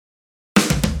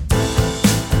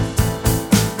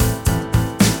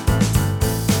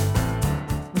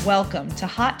Welcome to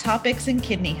Hot Topics in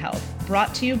Kidney Health,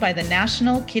 brought to you by the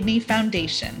National Kidney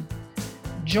Foundation.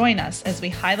 Join us as we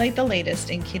highlight the latest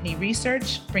in kidney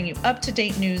research, bring you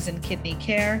up-to-date news in kidney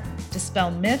care, dispel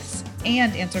myths,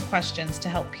 and answer questions to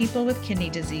help people with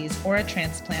kidney disease or a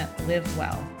transplant live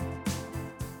well.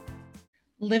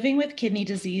 Living with kidney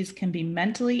disease can be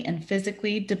mentally and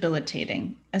physically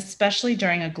debilitating, especially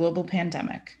during a global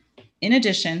pandemic. In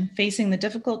addition, facing the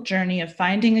difficult journey of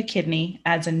finding a kidney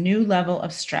adds a new level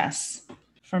of stress.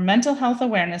 For Mental Health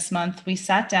Awareness Month, we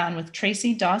sat down with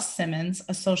Tracey Doss-Simmons,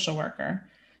 a social worker,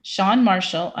 Sean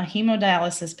Marshall, a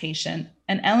hemodialysis patient,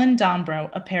 and Ellen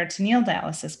Dombrow, a peritoneal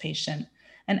dialysis patient,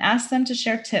 and asked them to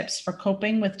share tips for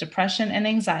coping with depression and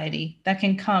anxiety that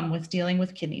can come with dealing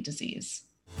with kidney disease.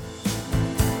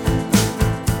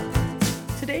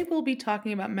 Today we'll be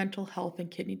talking about mental health and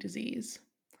kidney disease.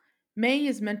 May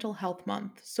is Mental Health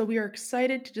Month, so we are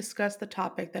excited to discuss the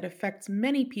topic that affects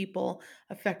many people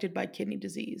affected by kidney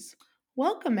disease.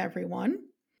 Welcome, everyone.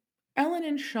 Ellyne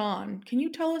and Sean, can you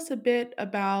tell us a bit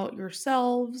about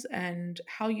yourselves and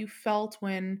how you felt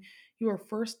when you were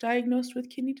first diagnosed with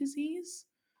kidney disease?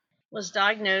 Was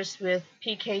diagnosed with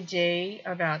PKD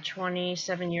about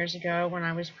 27 years ago when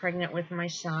I was pregnant with my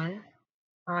son.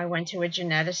 I went to a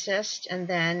geneticist and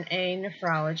then a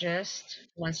nephrologist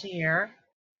once a year.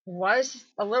 Was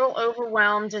a little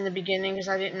overwhelmed in the beginning because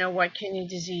I didn't know what kidney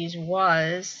disease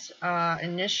was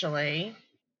initially.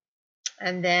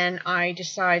 And then I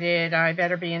decided I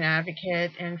better be an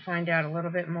advocate and find out a little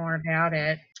bit more about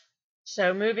it.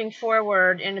 So moving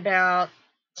forward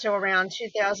around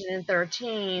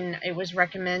 2013, it was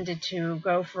recommended to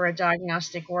go for a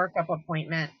diagnostic workup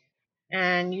appointment.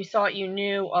 And you thought you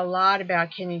knew a lot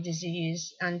about kidney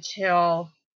disease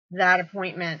until that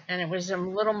appointment. And it was a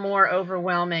little more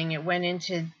overwhelming. It went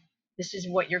into this is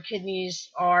what your kidneys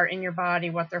are in your body,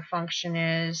 what their function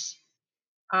is.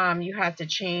 You have to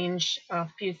change a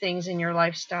few things in your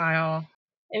lifestyle.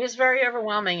 It was very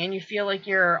overwhelming, and you feel like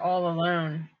you're all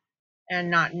alone and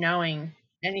not knowing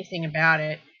anything about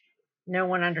it. No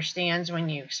one understands when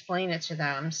you explain it to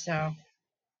them. So,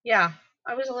 yeah,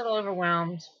 I was a little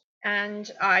overwhelmed. And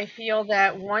I feel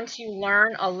that once you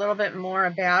learn a little bit more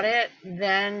about it,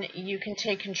 then you can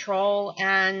take control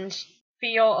and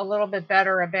feel a little bit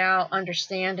better about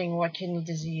understanding what kidney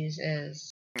disease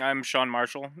is. I'm Sean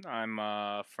Marshall. I'm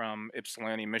from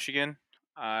Ypsilanti, Michigan.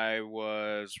 I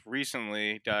was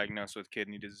recently diagnosed with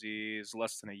kidney disease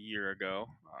less than a year ago.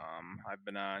 I've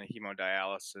been on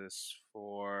hemodialysis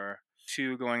for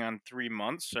 2 going on 3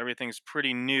 months. So everything's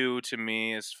pretty new to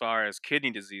me as far as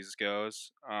kidney disease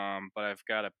goes, but I've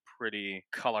got a pretty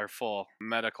colorful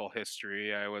medical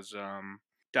history. I was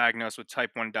diagnosed with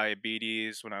type 1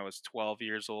 diabetes when I was 12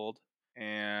 years old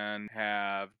and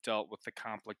have dealt with the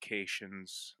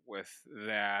complications with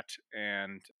that,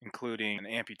 and including an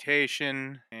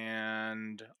amputation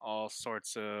and all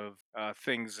sorts of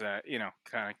things that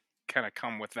kind of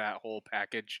come with that whole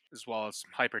package, as well as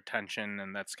some hypertension,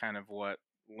 and that's kind of what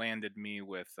landed me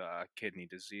with kidney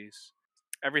disease.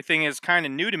 Everything is kind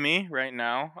of new to me right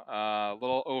now, a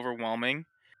little overwhelming,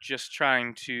 just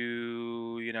trying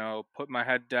to, put my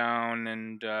head down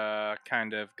and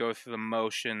kind of go through the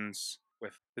motions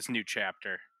with this new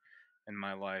chapter in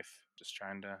my life. Just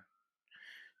trying to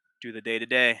do the day to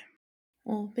day.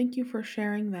 Well, thank you for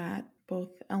sharing that, both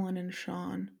Ellyne and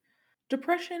Sean.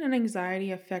 Depression and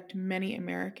anxiety affect many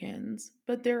Americans,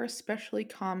 but they're especially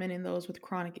common in those with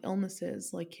chronic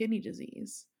illnesses like kidney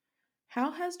disease. How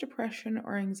has depression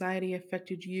or anxiety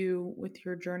affected you with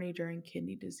your journey during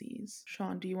kidney disease?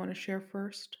 Sean, do you want to share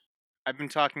first? I've been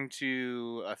talking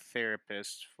to a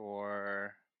therapist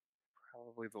for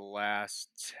probably the last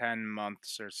 10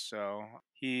 months or so.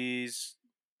 He's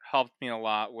helped me a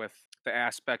lot with the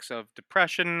aspects of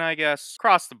depression, I guess,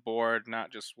 across the board, not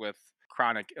just with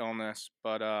chronic illness,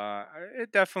 but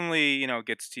it definitely,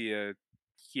 gets to you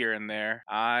here and there.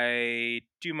 I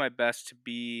do my best to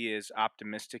be as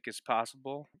optimistic as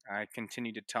possible. I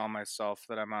continue to tell myself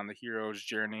that I'm on the hero's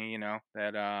journey,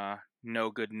 that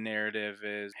no good narrative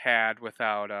is had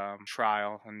without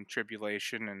trial and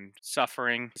tribulation and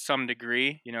suffering to some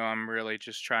degree. I'm really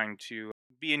just trying to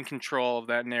be in control of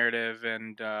that narrative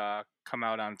and come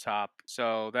out on top.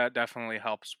 So that definitely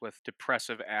helps with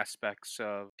depressive aspects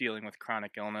of dealing with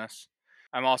chronic illness.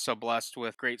 I'm also blessed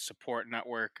with great support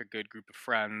network, a good group of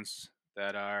friends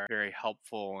that are very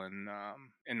helpful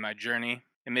in my journey.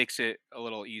 It makes it a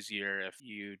little easier if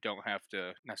you don't have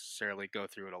to necessarily go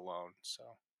through it alone. So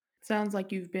Sounds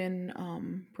like you've been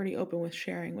pretty open with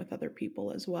sharing with other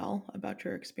people as well about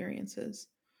your experiences.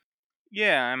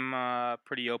 yeah, I'm a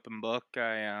pretty open book.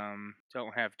 I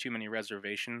don't have too many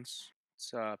reservations.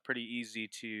 It's pretty easy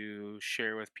to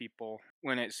share with people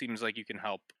when it seems like you can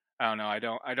help. I don't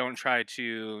know. I don't try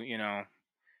to,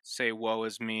 say woe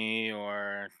is me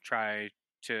or try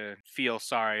to feel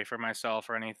sorry for myself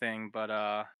or anything, but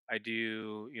I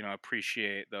do,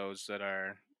 appreciate those that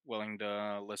are willing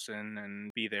to listen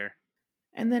and be there.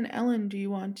 And then, Ellen, do you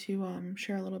want to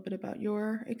share a little bit about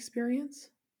your experience?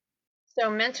 So,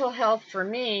 mental health for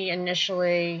me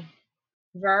initially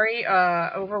very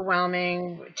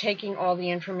overwhelming, taking all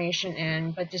the information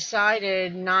in, but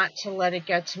decided not to let it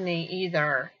get to me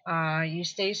either. You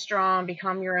stay strong,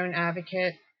 become your own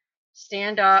advocate,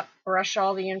 stand up, brush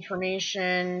all the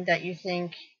information that you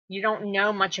think you don't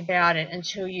know much about it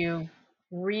until you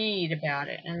read about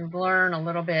it and learn a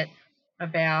little bit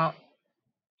about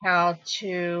how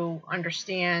to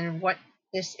understand what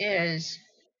this is.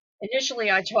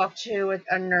 Initially, I talked to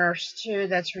a nurse too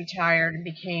that's retired and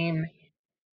became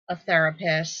a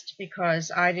therapist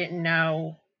because I didn't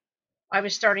know. I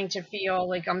was starting to feel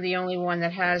like I'm the only one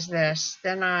that has this.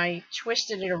 Then I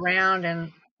twisted it around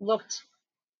and looked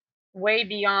way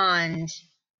beyond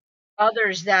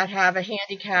others that have a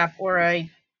handicap or a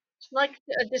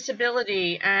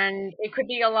disability, and it could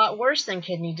be a lot worse than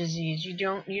kidney disease. You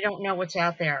don't know what's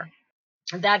out there.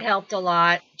 That helped a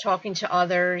lot, talking to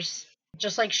others.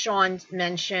 Just like Sean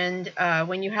mentioned,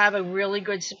 when you have a really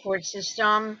good support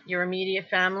system, your immediate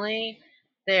family,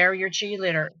 they're your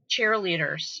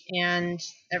cheerleaders, and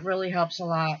it really helps a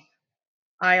lot.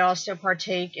 I also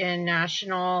partake in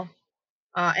national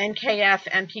NKF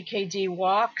and PKD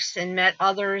walks and met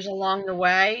others along the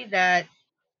way that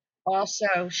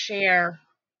also share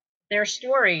their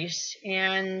stories,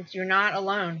 and you're not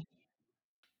alone.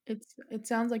 It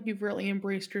sounds like you've really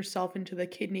embraced yourself into the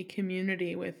kidney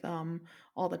community with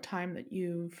all the time that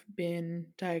you've been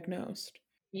diagnosed.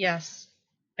 Yes,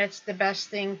 it's the best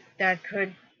thing that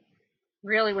could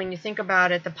really, when you think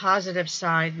about it, the positive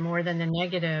side more than the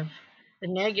negative. The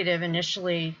negative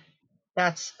initially,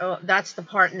 that's the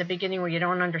part in the beginning where you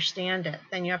don't understand it.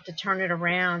 Then you have to turn it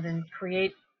around and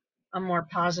create a more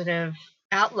positive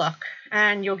outlook,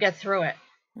 and you'll get through it.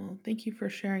 Well, thank you for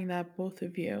sharing that, both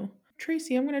of you.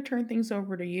 Tracy, I'm going to turn things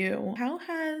over to you. How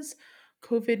has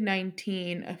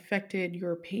COVID-19 affected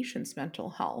your patient's mental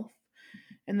health?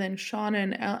 And then Sean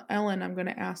and Ellen, I'm going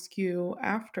to ask you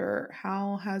after,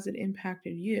 how has it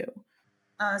impacted you?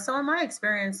 So, in my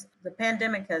experience, the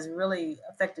pandemic has really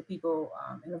affected people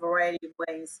in a variety of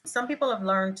ways. Some people have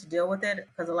learned to deal with it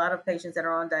because a lot of patients that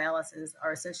are on dialysis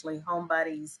are essentially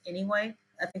homebodies anyway.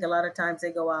 I think a lot of times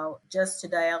they go out just to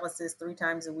dialysis 3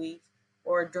 times a week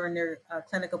or during their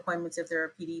clinic appointments if they're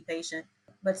a PD patient.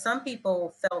 But some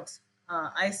people felt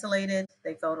isolated,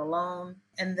 they felt alone,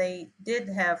 and they did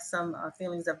have some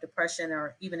feelings of depression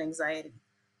or even anxiety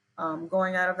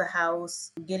going out of the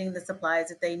house, getting the supplies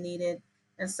that they needed.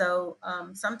 And so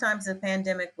sometimes the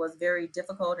pandemic was very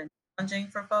difficult and challenging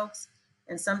for folks.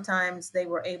 And sometimes they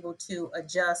were able to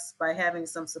adjust by having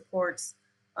some supports,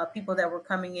 people that were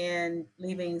coming in,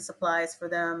 leaving supplies for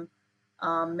them,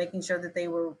 making sure that they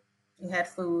had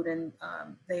food and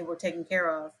they were taken care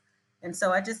of. And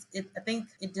so I think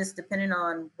it just depended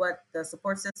on what the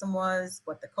support system was,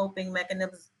 what the coping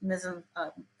mechanisms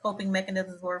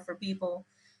were for people,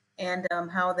 and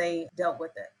how they dealt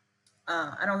with it.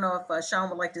 I don't know if Sean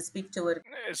would like to speak to it.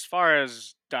 As far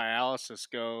as dialysis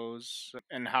goes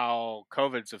and how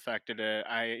COVID's affected it,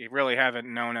 I really haven't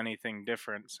known anything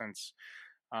different since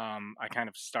I kind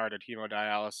of started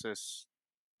hemodialysis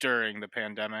during the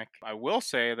pandemic. I will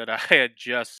say that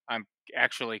I'm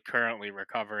actually currently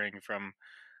recovering from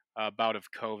a bout of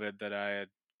COVID that I had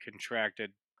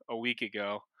contracted a week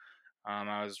ago.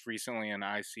 I was recently in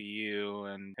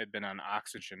ICU and had been on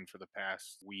oxygen for the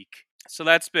past week. So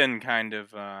that's been kind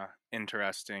of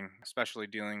interesting, especially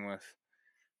dealing with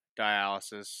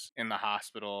dialysis in the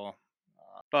hospital.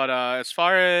 But as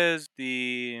far as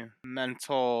the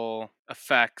mental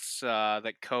effects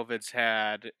that COVID's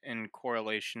had in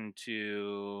correlation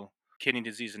to kidney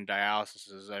disease and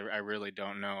dialysis, I really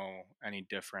don't know any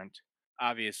different.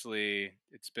 Obviously,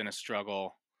 it's been a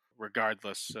struggle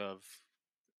regardless of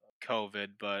COVID,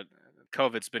 but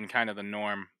COVID's been kind of the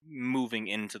norm moving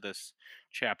into this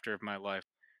chapter of my life.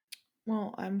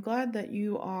 Well, I'm glad that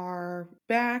you are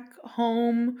back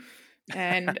home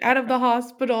and out of the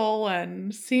hospital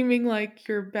and seeming like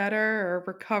you're better or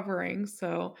recovering.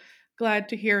 So glad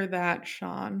to hear that,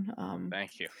 Sean.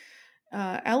 Thank you.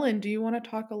 Ellen, do you want to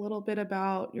talk a little bit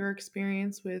about your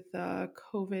experience with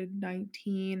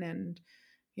COVID-19 and,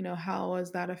 how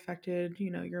has that affected,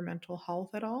 your mental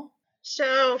health at all?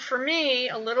 So for me,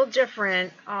 a little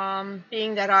different,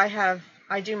 being that I have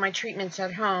I do my treatments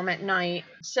at home at night.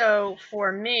 So for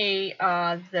me,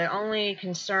 the only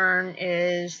concern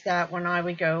is that when I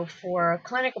would go for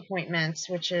clinic appointments,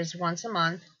 which is once a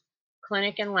month,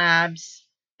 clinic and labs,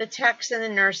 the techs and the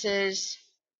nurses,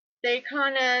 they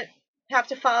kind of have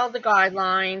to follow the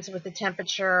guidelines with the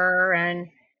temperature and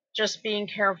just being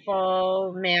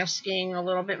careful, masking a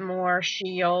little bit more,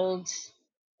 shields.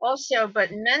 Also, but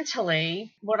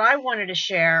mentally, what I wanted to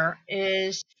share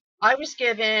is I was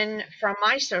given from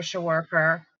my social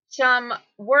worker some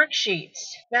worksheets,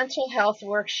 mental health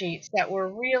worksheets that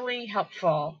were really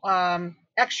helpful.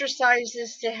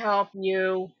 Exercises to help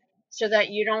you so that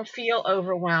you don't feel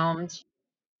overwhelmed,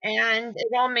 and it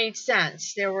all made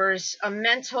sense. There was a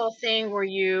mental thing where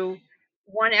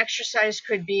one exercise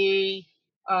could be,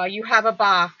 you have a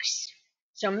box.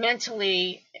 So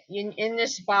mentally, in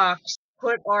this box,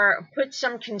 put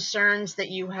some concerns that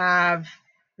you have,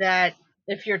 that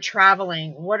if you're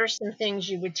traveling, what are some things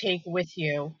you would take with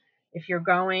you if you're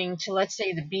going to, let's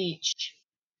say, the beach.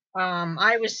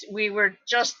 We were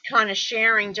just kind of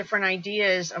sharing different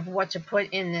ideas of what to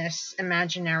put in this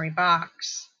imaginary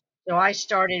box. So I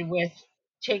started with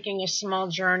taking a small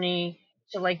journey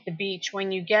to like the beach.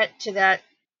 When you get to that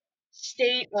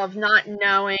state of not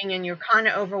knowing and you're kind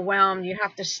of overwhelmed, you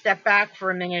have to step back for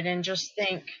a minute and just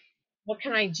think, what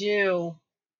can I do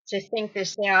to think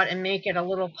this out and make it a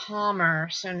little calmer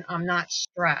so I'm not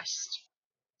stressed?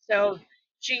 So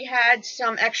she had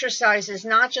some exercises,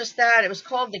 not just that, it was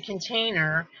called the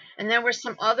container. And there were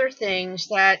some other things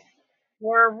that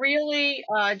were really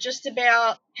just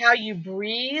about how you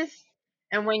breathe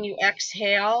and when you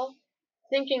exhale,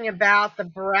 thinking about the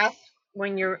breath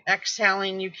when you're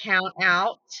exhaling, you count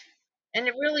out. And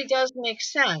it really does make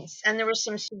sense. And there were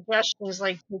some suggestions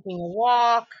like taking a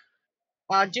walk,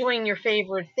 doing your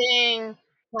favorite thing,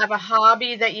 have a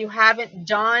hobby that you haven't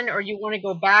done or you want to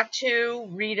go back to,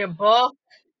 read a book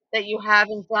that you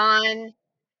haven't done,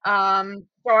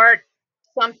 start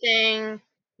something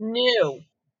new.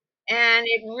 And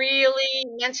it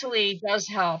really mentally does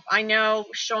help. I know,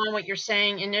 Sean, what you're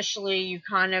saying initially, you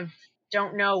kind of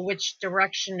don't know which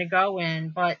direction to go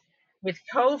in, but with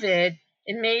COVID,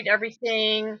 it made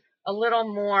everything a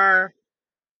little more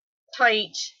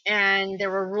tight and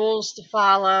there were rules to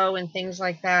follow and things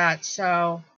like that.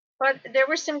 So, but there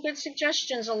were some good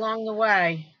suggestions along the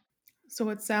way. So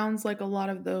it sounds like a lot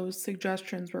of those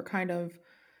suggestions were kind of,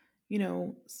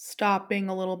 stopping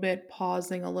a little bit,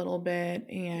 pausing a little bit,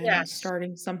 and Yes.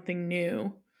 starting something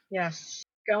new. Yes.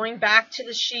 Going back to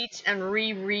the sheets and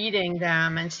rereading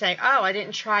them and saying, "Oh, I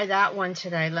didn't try that one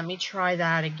today. Let me try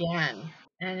that again."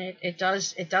 And it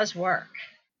does work.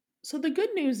 So the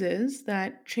good news is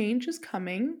that change is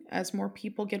coming as more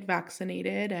people get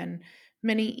vaccinated and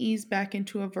many ease back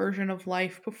into a version of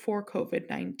life before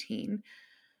COVID-19.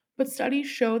 But studies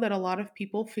show that a lot of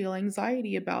people feel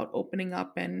anxiety about opening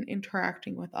up and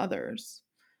interacting with others.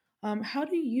 How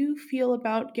do you feel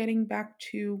about getting back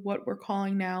to what we're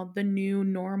calling now the new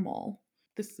normal?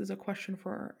 This is a question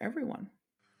for everyone.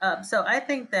 So I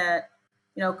think that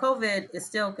COVID is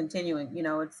still continuing.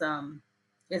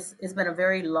 It's been a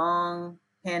very long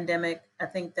pandemic. I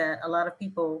think that a lot of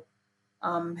people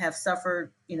have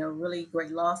suffered really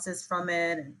great losses from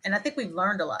it, and I think we've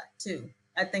learned a lot too.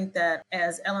 I think that,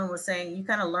 as Ellen was saying, you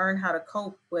kind of learn how to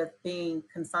cope with being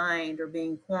confined or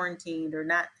being quarantined or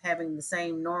not having the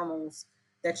same normals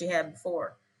that you had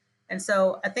before. And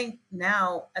so I think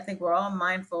we're all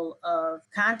mindful of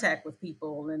contact with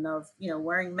people and of,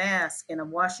 wearing masks and of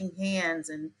washing hands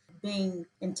and being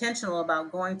intentional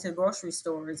about going to grocery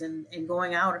stores and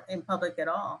going out in public at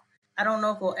all. I don't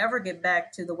know if we'll ever get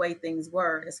back to the way things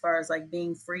were as far as like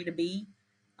being free to be.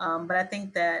 But I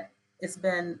think that it's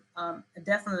been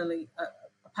definitely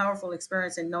a powerful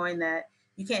experience in knowing that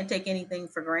you can't take anything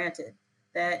for granted,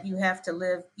 that you have to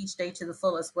live each day to the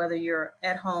fullest, whether you're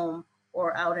at home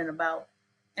or out and about.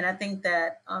 And I think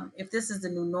that if this is the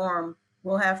new norm,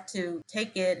 we'll have to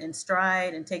take it and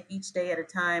stride and take each day at a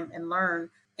time and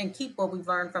learn and keep what we've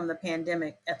learned from the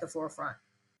pandemic at the forefront.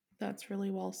 That's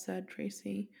really well said,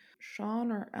 Tracy.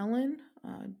 Sean or Ellen,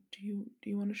 do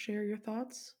you want to share your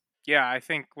thoughts? Yeah, I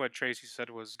think what Tracy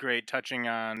said was great, touching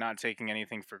on not taking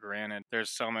anything for granted. There's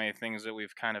so many things that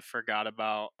we've kind of forgot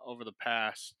about over the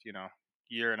past,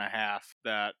 year and a half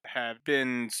that have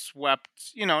been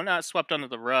swept, not swept under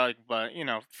the rug, but,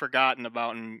 forgotten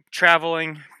about. And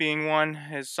traveling being one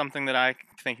is something that I'm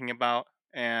thinking about.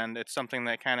 And it's something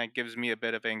that kind of gives me a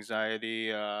bit of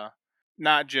anxiety,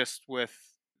 not just with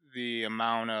the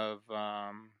amount of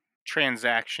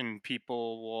transaction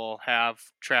people will have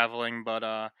traveling, but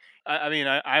I mean,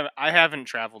 I haven't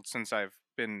traveled since I've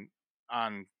been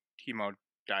on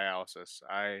dialysis.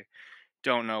 I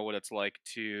don't know what it's like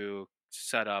to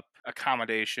set up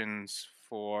accommodations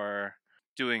for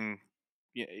doing.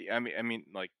 I mean,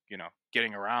 like,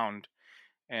 getting around,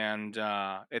 and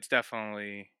it's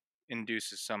definitely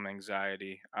induces some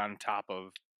anxiety on top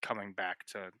of coming back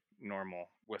to normal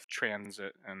with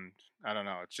transit, and I don't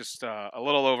know. It's just a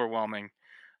little overwhelming,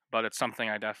 but it's something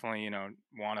I definitely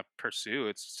want to pursue.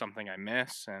 It's something I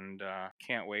miss, and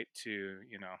can't wait to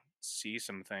see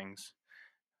some things.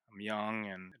 I'm young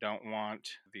and don't want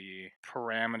the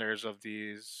parameters of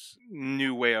these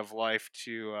new way of life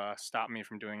to stop me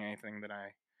from doing anything that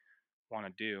I want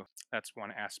to do. That's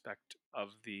one aspect of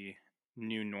the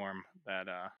new norm that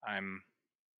I'm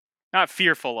not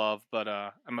fearful of, but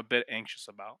I'm a bit anxious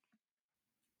about.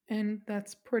 And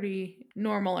that's pretty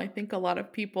normal. I think a lot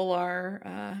of people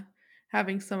are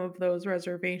having some of those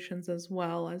reservations as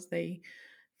well as they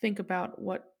think about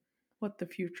what the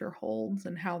future holds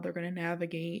and how they're going to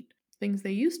navigate things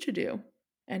they used to do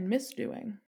and miss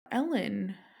doing.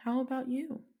 Ellen, how about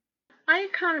you? I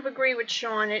kind of agree with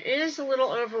Sean. It is a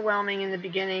little overwhelming in the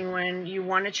beginning when you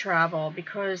want to travel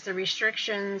because the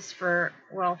restrictions for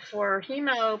a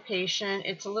hemo patient,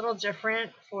 it's a little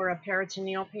different for a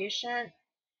peritoneal patient.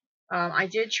 I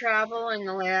did travel in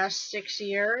the last 6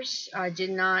 years. I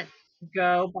did not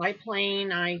go by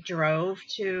plane. I drove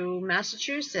to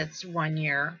Massachusetts one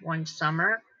year, one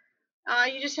summer.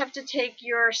 You just have to take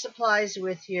your supplies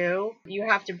with you. You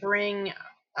have to bring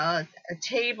a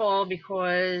table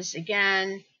because,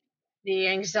 again, the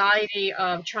anxiety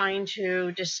of trying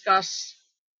to discuss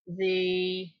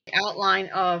the outline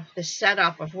of the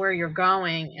setup of where you're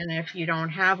going. And if you don't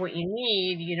have what you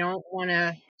need, you don't want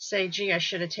to say, gee, I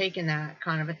should have taken that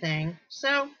kind of a thing.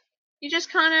 So you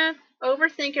just kind of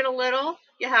overthink it a little.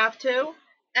 You have to.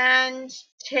 And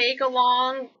take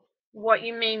along what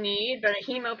you may need. But a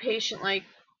hemo patient, like,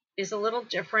 is a little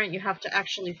different. You have to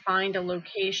actually find a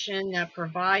location that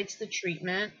provides the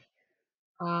treatment,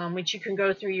 which you can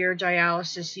go through your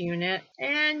dialysis unit.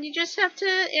 And you just have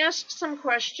to ask some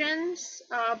questions.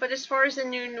 But as far as the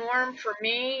new norm for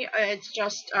me, it's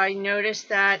just I noticed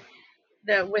that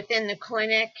within the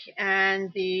clinic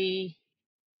and the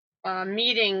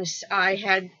meetings, I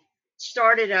had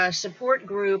started a support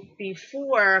group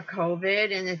before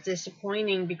COVID, and it's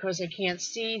disappointing because I can't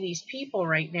see these people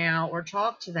right now or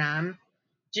talk to them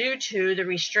due to the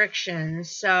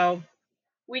restrictions. So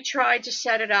we tried to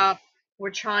set it up. We're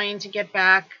trying to get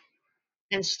back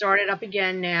and start it up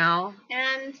again now.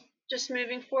 And just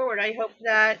moving forward, I hope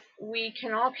that we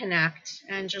can all connect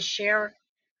and just share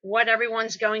what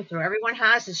everyone's going through. Everyone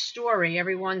has a story,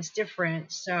 everyone's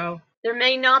different. So there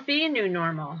may not be a new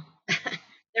normal.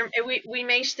 We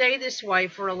may stay this way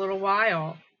for a little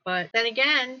while. But then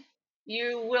again,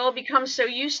 you will become so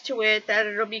used to it that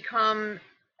it'll become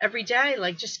every day,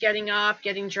 like just getting up,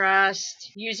 getting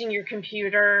dressed, using your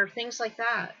computer, things like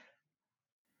that.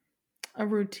 A new A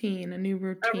routine,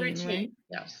 routine, right?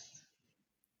 yes.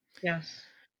 Yes.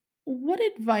 What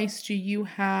advice do you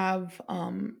have,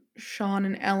 Sean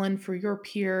and Ellen, for your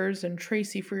peers and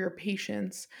Tracy for your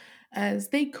patients as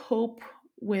they cope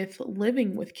with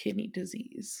living with kidney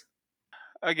disease?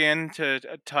 Again, to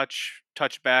touch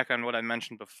back on what I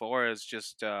mentioned before, is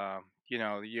just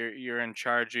you're in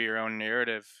charge of your own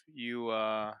narrative. You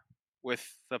with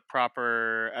the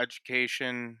proper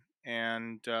education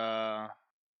and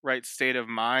right state of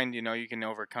mind, you can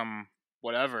overcome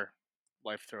whatever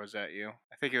life throws at you.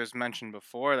 I think it was mentioned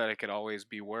before that it could always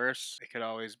be worse. It could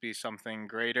always be something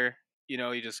greater.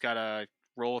 You just gotta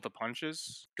roll with the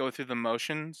punches, go through the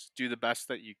motions, do the best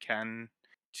that you can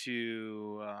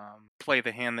to play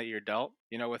the hand that you're dealt.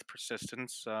 With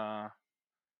persistence, I'm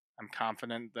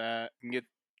confident that you can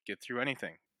get through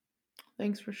anything.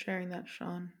 Thanks for sharing that,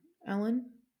 Sean. Ellen?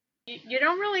 You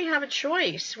don't really have a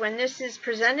choice. When this is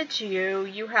presented to you,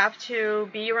 you have to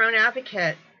be your own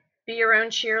advocate, be your own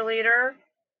cheerleader,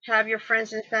 have your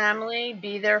friends and family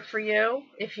be there for you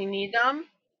if you need them.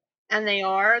 And they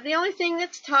are. The only thing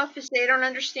that's tough is they don't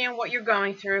understand what you're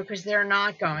going through because they're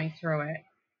not going through it.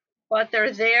 But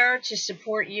they're there to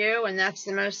support you, and that's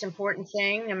the most important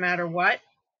thing, no matter what.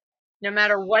 No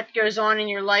matter what goes on in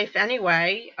your life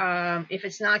anyway. If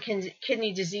it's not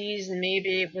kidney disease, and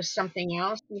maybe it was something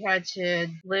else you had to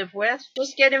live with,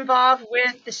 just get involved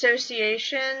with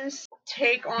associations.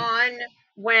 Take on,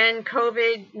 when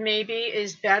COVID maybe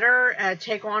is better,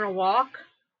 take on a walk,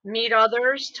 meet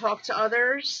others, talk to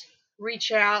others,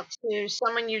 reach out to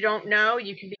someone you don't know.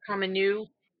 You can become a new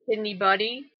kidney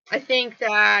buddy. I think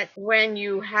that when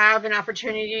you have an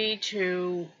opportunity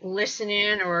to listen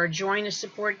in or join a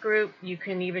support group, you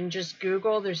can even just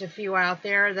Google. There's a few out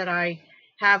there that I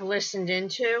have listened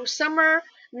into. Some are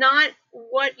not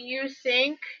what you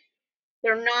think.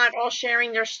 They're not all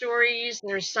sharing their stories.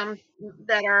 There's some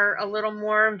that are a little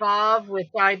more involved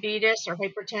with diabetes or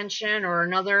hypertension or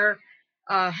another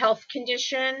health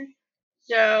condition.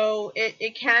 So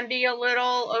it can be a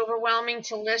little overwhelming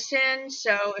to listen.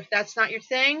 So if that's not your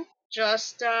thing,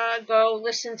 just go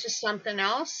listen to something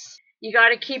else. You got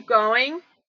to keep going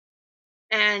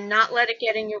and not let it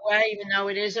get in your way, even though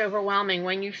it is overwhelming.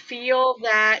 When you feel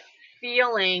that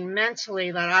feeling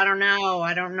mentally that I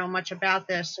don't know much about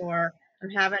this, or I'm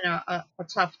having a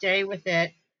tough day with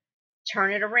it,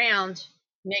 turn it around,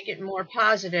 make it more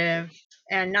positive,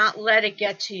 and not let it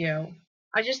get to you.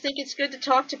 I just think it's good to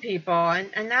talk to people,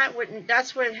 and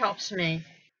that's what helps me.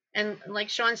 And like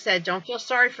Sean said, don't feel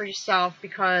sorry for yourself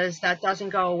because that doesn't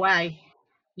go away.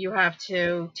 You have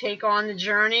to take on the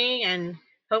journey, and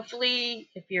hopefully,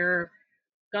 if you're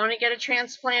going to get a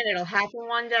transplant, it'll happen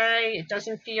one day. It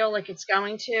doesn't feel like it's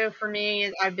going to for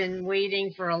me. I've been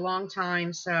waiting for a long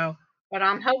time, so, but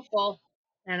I'm hopeful,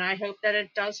 and I hope that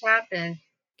it does happen.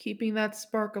 Keeping that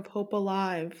spark of hope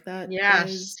alive, that Yes,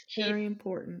 is very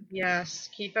important.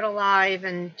 keep it alive,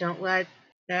 and don't let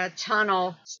that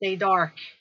tunnel stay dark.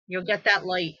 You'll get that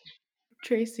light.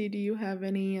 Tracy, do you have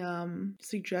any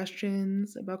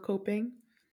suggestions about coping?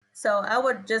 So I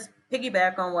would just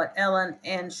piggyback on what Ellen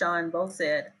and Sean both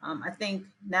said. I think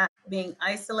not being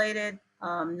isolated,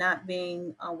 not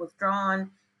being withdrawn,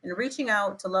 and reaching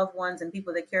out to loved ones and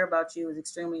people that care about you is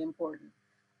extremely important.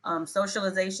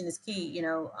 Socialization is key.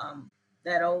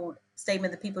 That old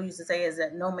statement that people used to say is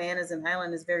that no man is an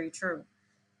island is very true.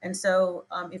 And so,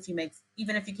 if you make,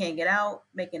 even if you can't get out,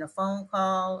 making a phone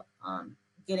call,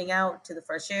 getting out to the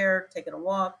fresh air, taking a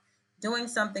walk, doing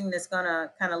something that's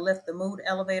gonna kind of lift the mood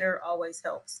elevator always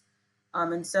helps.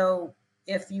 And so,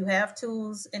 if you have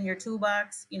tools in your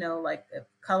toolbox, like if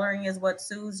coloring is what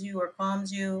soothes you or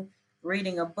calms you,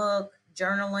 reading a book,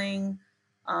 journaling,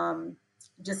 um,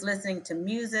 just listening to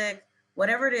music,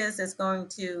 whatever it is that's going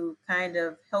to kind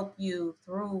of help you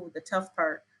through the tough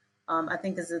part, I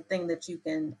think is a thing that you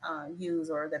can use,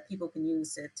 or that people can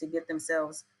use to get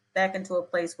themselves back into a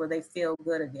place where they feel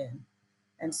good again.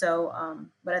 And so,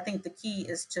 but I think the key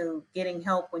is to getting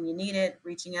help when you need it,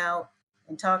 reaching out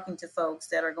and talking to folks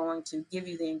that are going to give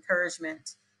you the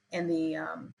encouragement and the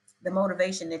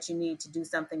motivation that you need to do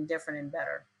something different and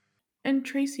better. And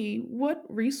Tracy, what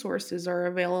resources are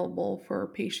available for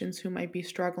patients who might be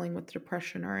struggling with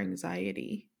depression or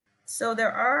anxiety? So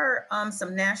there are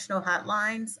some national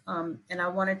hotlines, and I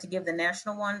wanted to give the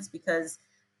national ones because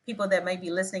people that may be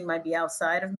listening might be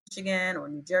outside of Michigan or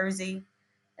New Jersey.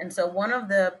 And so one of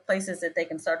the places that they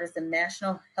can start is the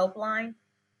National Helpline.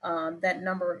 That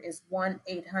number is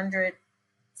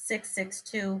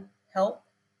 1-800-662-HELP.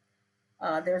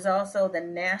 There's also the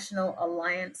National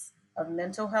Alliance of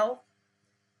Mental Health.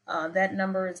 That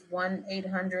number is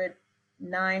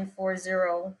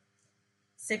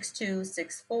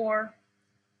 1-800-940-6264.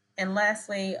 And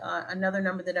lastly, another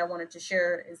number that I wanted to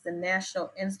share is the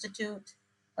National Institute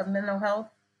of Mental Health.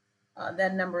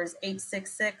 That number is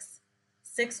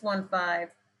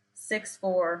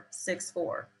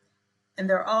 866-615-6464. And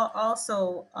there are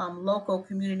also local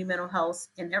community mental health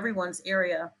in everyone's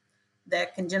area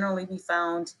that can generally be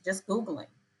found just Googling,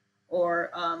 or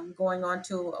going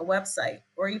onto a website,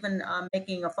 or even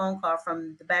making a phone call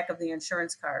from the back of the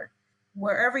insurance card.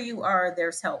 Wherever you are,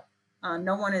 there's help.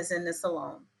 No one is in this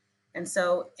alone. And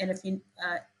so, and if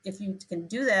you can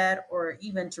do that, or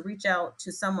even to reach out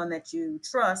to someone that you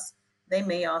trust, they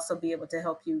may also be able to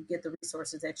help you get the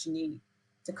resources that you need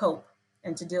to cope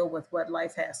and to deal with what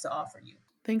life has to offer you.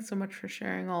 Thanks so much for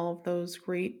sharing all of those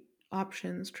great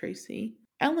options, Tracy.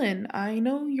 Ellen, I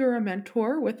know you're a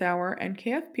mentor with our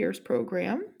NKF Peers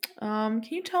program. Can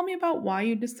you tell me about why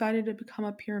you decided to become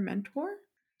a peer mentor?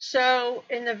 So,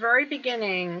 in the very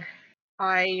beginning,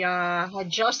 I had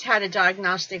just had a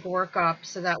diagnostic workup,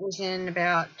 so that was in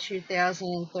about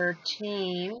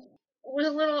 2013. It was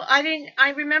a little,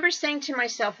 I remember saying to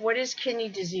myself, what is kidney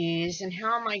disease and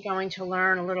how am I going to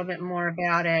learn a little bit more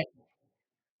about it?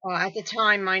 At the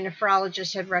time, my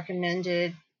nephrologist had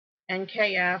recommended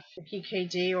NKF, the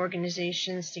PKD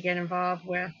organizations to get involved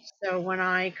with. So when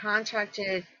I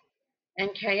contacted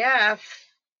NKF,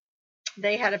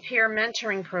 they had a peer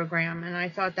mentoring program, and I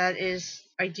thought that is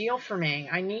ideal for me.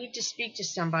 I need to speak to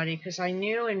somebody because I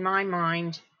knew in my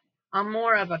mind I'm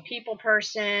more of a people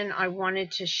person. I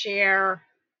wanted to share,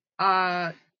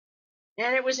 and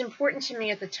it was important to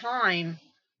me at the time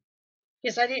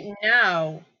because I didn't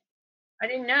know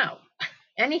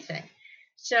anything.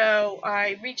 So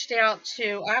I reached out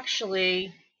to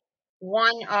actually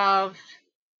one of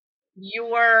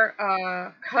your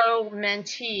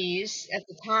co-mentees at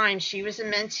the time. She was a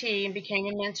mentee and became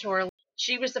a mentor.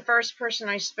 She was the first person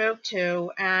I spoke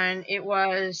to, and it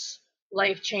was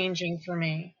life-changing for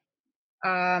me.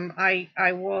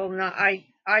 I will not.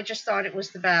 I just thought it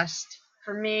was the best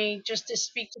for me just to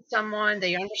speak to someone.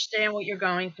 They understand what you're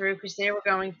going through because they were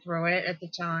going through it at the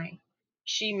time.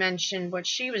 She mentioned what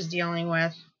she was dealing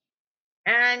with,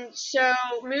 and so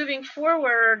moving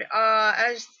forward,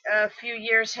 as a few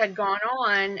years had gone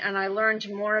on and I learned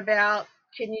more about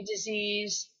kidney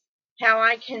disease, how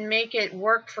I can make it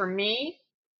work for me,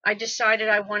 I decided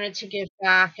I wanted to give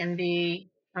back and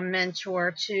be a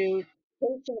mentor to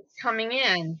patients coming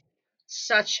in,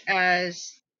 such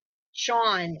as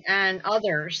Sean and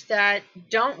others that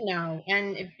don't know.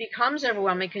 And it becomes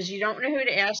overwhelming because you don't know who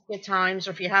to ask at times,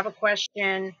 or if you have a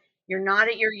question, you're not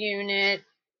at your unit.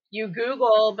 You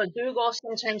Google, but Google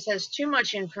sometimes has too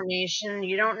much information.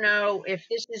 You don't know if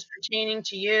this is pertaining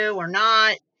to you or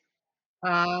not.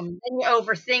 Then you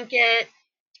overthink it.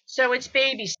 So it's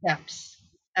baby steps,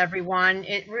 everyone.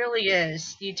 It really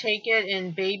is. You take it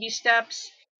in baby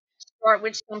steps, start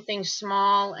with something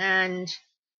small, and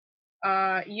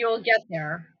you'll get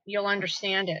there. You'll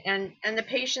understand it. And the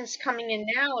patients coming in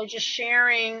now are just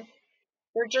sharing.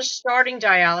 They're just starting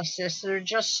dialysis. They're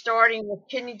just starting with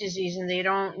kidney disease, and they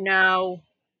don't know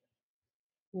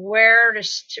where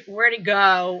to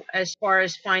go as far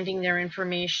as finding their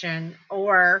information,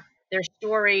 or their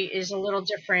story is a little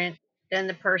different than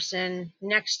the person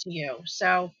next to you.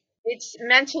 So it's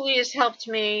mentally has helped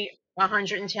me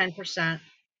 110%.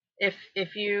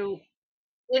 If you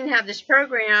didn't have this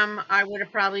program, I would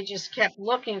have probably just kept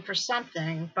looking for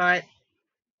something, but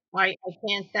I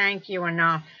can't thank you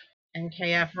enough.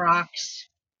 NKF rocks.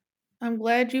 I'm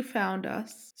glad you found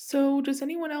us. So, does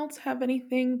anyone else have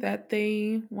anything that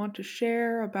they want to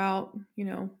share about,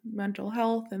 mental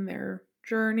health and their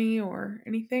journey or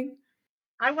anything?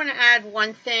 I want to add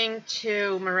one thing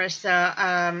to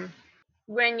Marissa.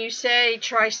 When you say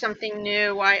try something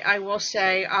new, I will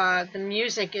say the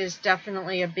music is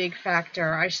definitely a big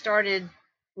factor. I started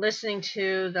listening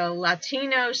to the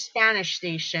Latino Spanish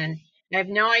station. I have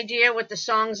no idea what the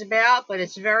song's about, but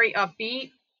it's very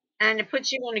upbeat and it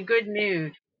puts you in a good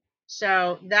mood.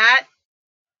 So that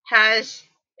has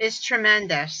is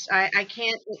tremendous. I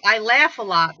can't. I laugh a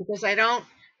lot because I don't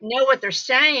know what they're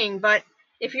saying. But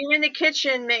if you're in the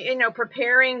kitchen,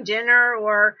 preparing dinner,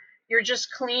 or you're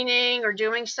just cleaning or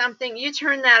doing something, you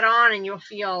turn that on and you'll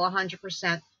feel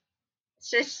 100%.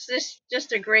 It's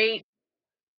just a great.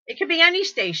 It could be any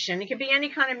station. It could be any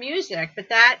kind of music, but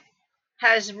that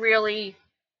has really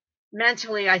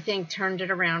mentally, I think, turned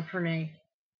it around for me.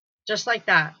 Just like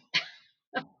that.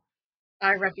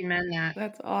 I recommend that.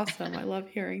 That's awesome. I love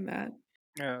hearing that.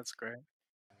 Yeah, that's great.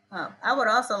 I would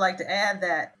also like to add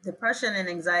that depression and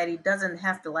anxiety doesn't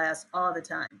have to last all the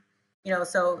time.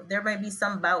 So there may be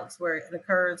some bouts where it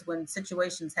occurs when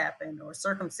situations happen or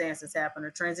circumstances happen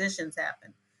or transitions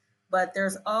happen, but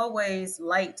there's always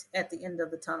light at the end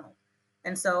of the tunnel.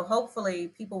 And so hopefully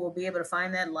people will be able to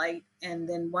find that light. And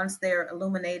then once they're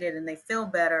illuminated and they feel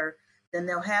better, then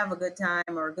they'll have a good time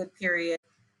or a good period,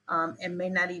 and may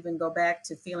not even go back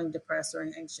to feeling depressed or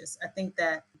anxious. I think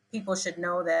that people should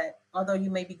know that although you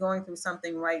may be going through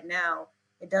something right now,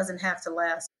 it doesn't have to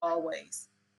last always.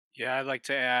 Yeah, I'd like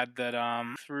to add that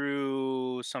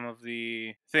through some of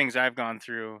the things I've gone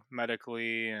through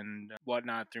medically and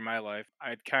whatnot through my life,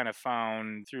 I'd kind of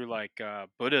found through like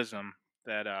Buddhism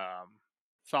that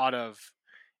thought of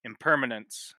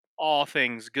impermanence. All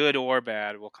things, good or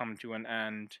bad, will come to an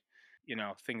end.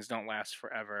 Things don't last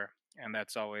forever, and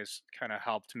that's always kind of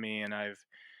helped me. And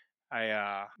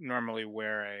I normally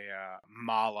wear a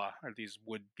mala, or these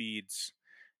wood beads,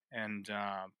 and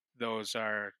those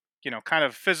are kind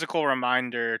of physical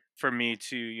reminder for me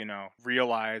to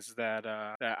realize that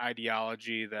that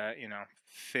ideology that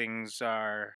things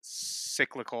are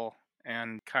cyclical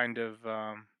and kind of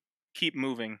keep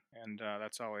moving, and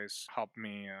that's always helped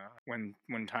me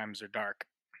when times are dark.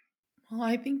 Well,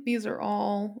 I think these are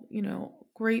all,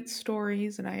 great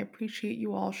stories, and I appreciate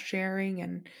you all sharing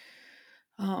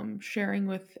and sharing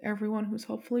with everyone who's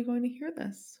hopefully going to hear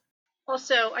this.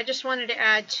 Also, I just wanted to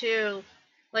add too,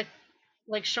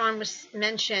 like Sean was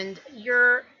mentioned,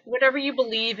 your whatever you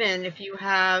believe in, if you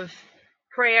have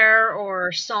prayer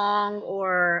or song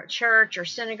or church or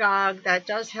synagogue, that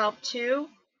does help too.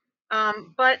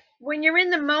 But when you're in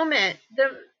the moment,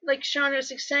 the like Sean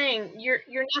was saying,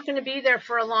 you're not going to be there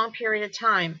for a long period of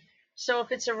time. So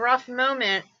if it's a rough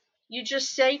moment, you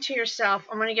just say to yourself,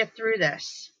 "I'm going to get through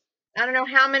this." I don't know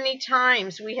how many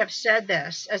times we have said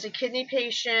this as a kidney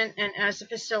patient and as a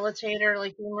facilitator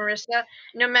like you, Marissa.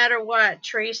 No matter what,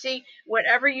 Tracey,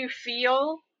 whatever you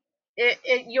feel,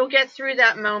 you'll get through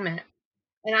that moment.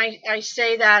 And I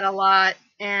say that a lot.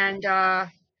 And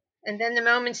then the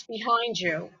moment's behind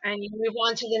you, and you move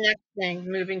on to the next thing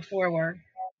moving forward.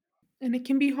 And it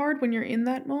can be hard when you're in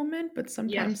that moment, but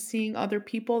sometimes Yes. seeing other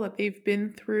people that they've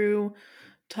been through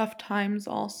tough times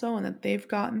also and that they've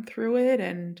gotten through it,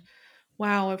 and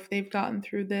wow, if they've gotten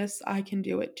through this, I can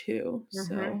do it too.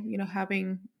 Mm-hmm. So,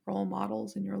 having role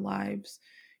models in your lives,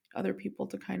 other people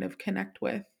to kind of connect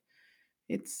with,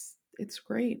 it's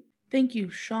great. Thank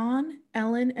you, Sean,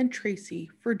 Ellen, and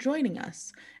Tracey, for joining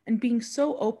us and being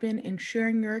so open and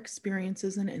sharing your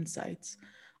experiences and insights.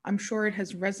 I'm sure it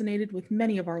has resonated with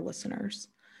many of our listeners.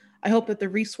 I hope that the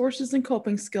resources and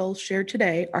coping skills shared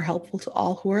today are helpful to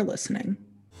all who are listening.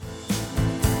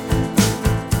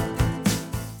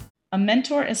 A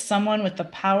mentor is someone with the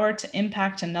power to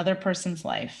impact another person's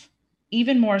life,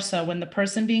 even more so when the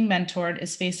person being mentored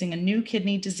is facing a new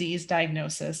kidney disease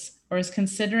diagnosis or is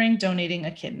considering donating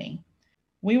a kidney.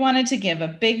 We wanted to give a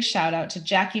big shout out to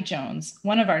Jackie Jones,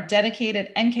 one of our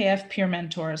dedicated NKF peer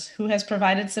mentors who has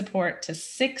provided support to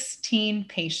 16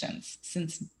 patients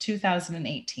since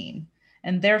 2018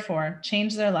 and therefore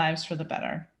changed their lives for the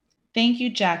better. Thank you,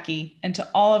 Jackie, and to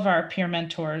all of our peer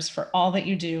mentors for all that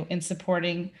you do in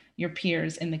supporting your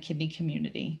peers in the kidney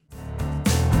community.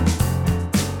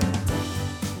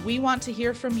 We want to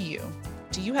hear from you.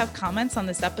 Do you have comments on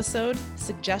this episode,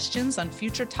 suggestions on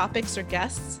future topics or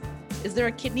guests? Is there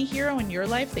a kidney hero in your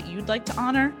life that you'd like to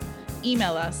honor?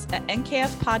 Email us at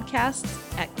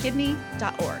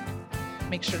nkfpodcasts@kidney.org.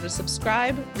 Make sure to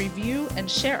subscribe, review, and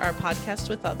share our podcast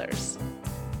with others.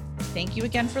 Thank you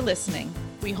again for listening.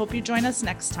 We hope you join us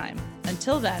next time.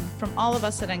 Until then, from all of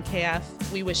us at NKF,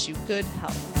 we wish you good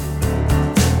health.